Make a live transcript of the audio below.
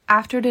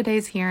After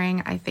today's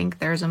hearing, I think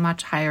there's a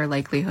much higher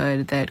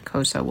likelihood that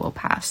KOSA will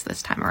pass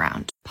this time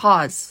around.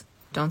 Pause.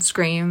 Don't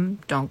scream,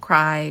 don't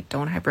cry,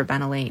 don't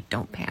hyperventilate,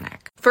 don't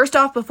panic. First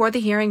off, before the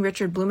hearing,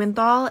 Richard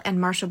Blumenthal and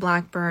Marsha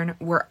Blackburn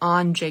were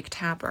on Jake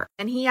Tapper,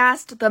 and he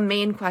asked the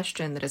main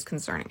question that is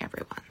concerning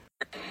everyone.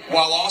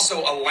 While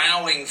also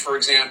allowing, for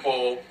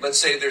example, let's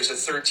say there's a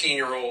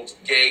 13-year-old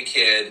gay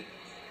kid,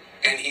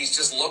 and he's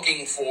just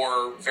looking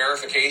for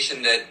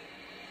verification that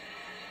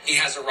he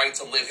has a right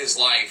to live his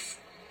life,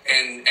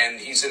 and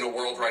he's in a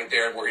world right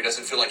there where he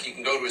doesn't feel like he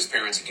can go to his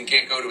parents, he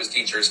can't go to his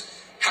teachers.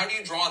 How do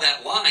you draw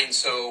that line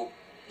so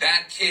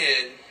that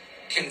kid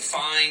can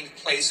find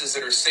places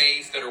that are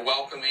safe, that are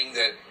welcoming,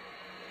 that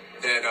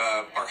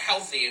are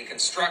healthy and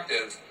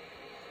constructive,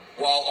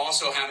 while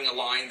also having a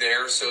line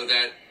there so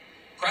that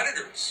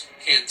predators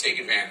can't take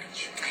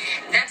advantage?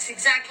 That's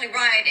exactly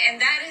right, and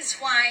that is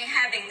why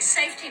having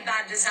safety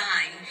by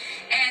design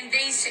and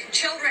these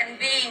children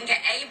being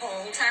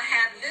able to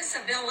have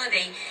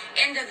visibility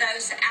into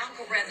those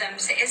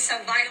algorithms is so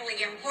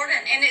vitally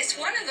important. And it's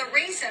one of the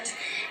reasons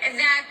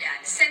that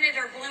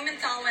Senator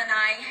Blumenthal and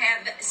I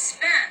have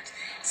spent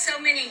so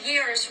many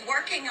years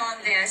working on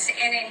this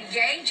and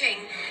engaging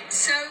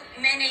so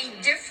many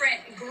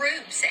different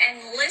groups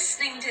and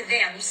listening to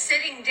them,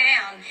 sitting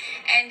down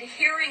and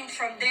hearing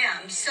from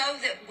them, so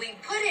that we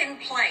put in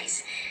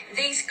place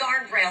these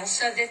guardrails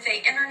so that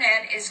the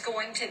internet is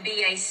going to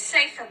be a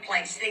safer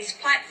place. These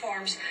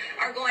platforms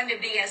are going to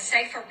be a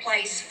safer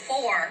place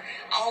for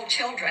all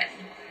children.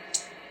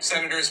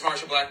 Senators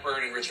Marsha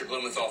Blackburn and Richard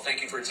Blumenthal,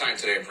 thank you for your time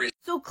today. I appreciate it.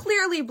 So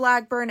clearly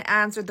Blackburn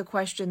answered the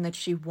question that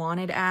she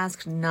wanted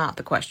asked, not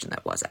the question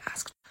that was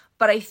asked.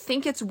 But I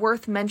think it's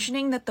worth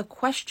mentioning that the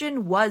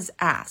question was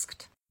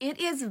asked. It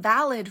is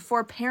valid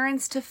for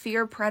parents to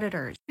fear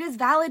predators. It is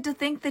valid to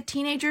think that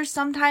teenagers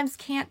sometimes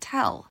can't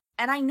tell.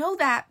 And I know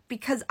that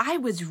because I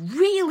was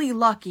really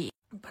lucky,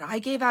 but I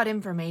gave out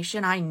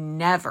information I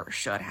never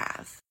should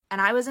have. And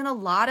I was in a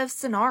lot of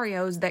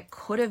scenarios that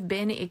could have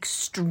been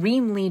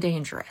extremely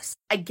dangerous.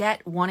 I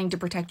get wanting to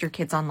protect your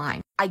kids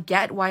online. I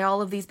get why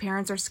all of these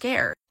parents are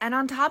scared. And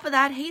on top of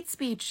that, hate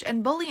speech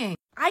and bullying.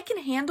 I can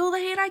handle the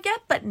hate I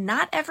get, but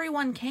not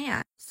everyone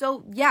can.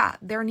 So yeah,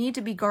 there need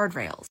to be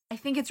guardrails. I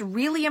think it's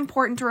really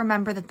important to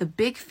remember that the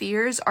big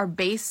fears are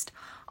based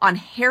on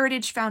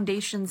Heritage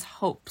Foundation's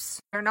hopes.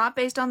 They're not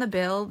based on the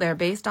bill, they're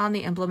based on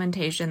the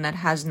implementation that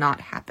has not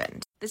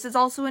happened. This is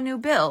also a new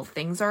bill.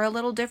 Things are a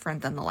little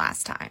different than the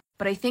last time.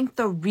 But I think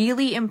the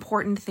really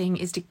important thing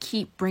is to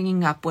keep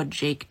bringing up what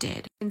Jake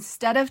did.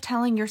 Instead of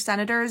telling your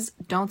senators,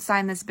 don't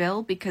sign this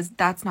bill because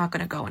that's not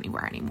going to go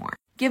anywhere anymore.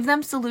 Give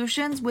them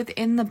solutions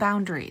within the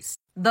boundaries.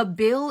 The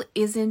bill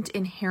isn't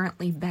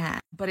inherently bad,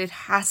 but it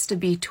has to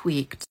be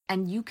tweaked.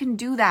 And you can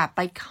do that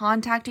by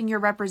contacting your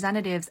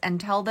representatives and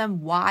tell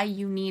them why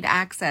you need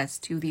access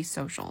to these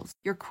socials.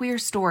 Your queer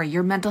story,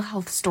 your mental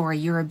health story,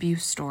 your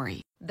abuse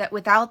story. That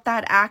without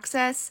that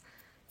access,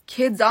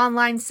 kids'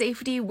 online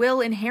safety will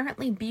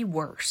inherently be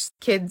worse.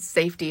 Kids'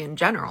 safety in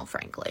general,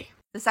 frankly.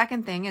 The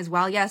second thing is,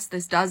 while yes,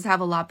 this does have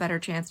a lot better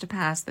chance to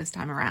pass this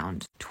time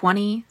around,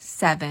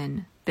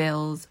 27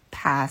 bills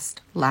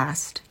passed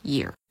last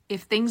year.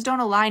 If things don't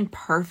align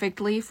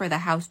perfectly for the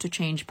House to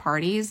change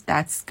parties,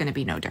 that's going to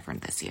be no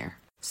different this year.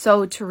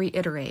 So to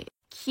reiterate,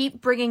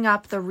 keep bringing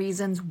up the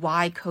reasons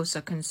why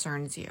KOSA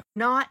concerns you.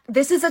 Not,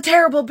 this is a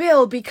terrible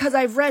bill because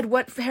I've read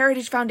what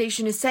Heritage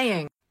Foundation is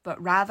saying, but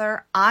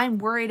rather, I'm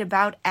worried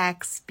about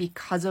X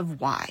because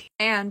of Y.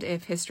 And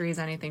if history is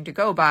anything to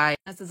go by,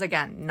 this is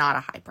again not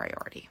a high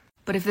priority.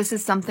 But if this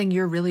is something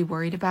you're really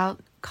worried about,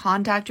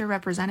 contact your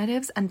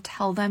representatives and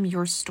tell them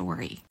your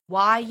story.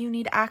 Why you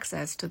need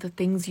access to the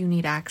things you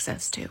need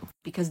access to.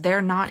 Because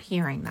they're not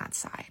hearing that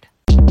side.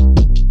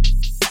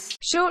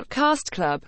 Short Cast Club